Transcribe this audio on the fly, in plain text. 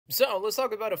So let's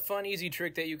talk about a fun, easy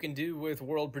trick that you can do with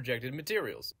world projected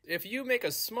materials. If you make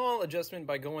a small adjustment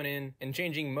by going in and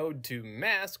changing mode to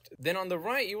masked, then on the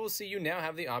right you will see you now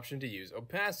have the option to use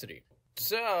opacity.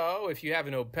 So if you have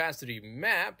an opacity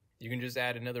map, you can just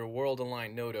add another world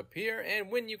align node up here, and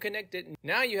when you connect it,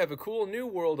 now you have a cool new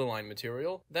world align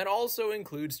material that also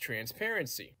includes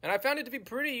transparency. And I found it to be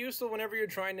pretty useful whenever you're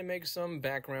trying to make some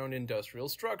background industrial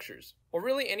structures, or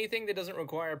really anything that doesn't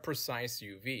require precise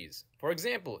UVs. For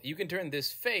example, you can turn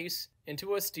this face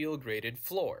into a steel grated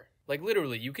floor. Like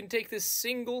literally, you can take this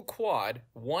single quad,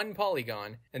 one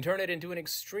polygon, and turn it into an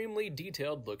extremely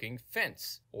detailed looking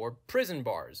fence, or prison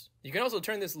bars. You can also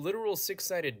turn this literal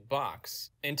six-sided box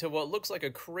into what looks like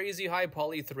a crazy high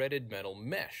poly threaded metal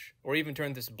mesh, or even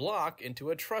turn this block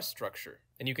into a truss structure.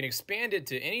 And you can expand it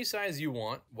to any size you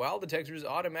want while the textures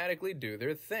automatically do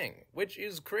their thing, which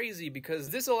is crazy because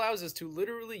this allows us to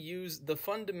literally use the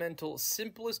fundamental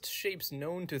simplest shapes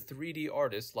known to 3D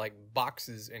artists like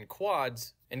boxes and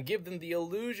quads and give them the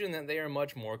illusion that they are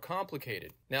much more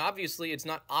complicated. Now obviously it's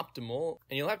not optimal,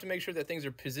 and you'll have to make sure that things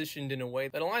are positioned in a way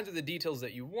that aligns with the details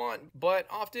that you want, but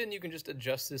often you can just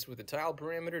adjust this with a tile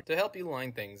parameter to help you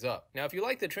line things up. Now if you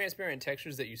like the transparent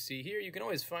textures that you see here, you can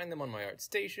always find them on my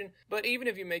ArtStation, but even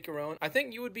if you make your own, I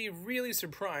think you would be really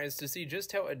surprised to see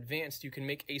just how advanced you can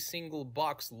make a single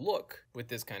box look with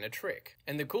this kind of trick.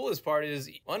 And the coolest part is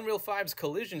Unreal 5's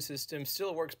collision system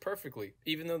still works perfectly,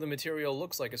 even though the material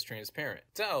looks like it's transparent.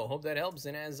 So, hope that helps,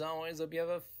 and as always, hope you have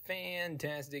a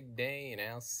fantastic day, and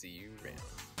I'll see you around.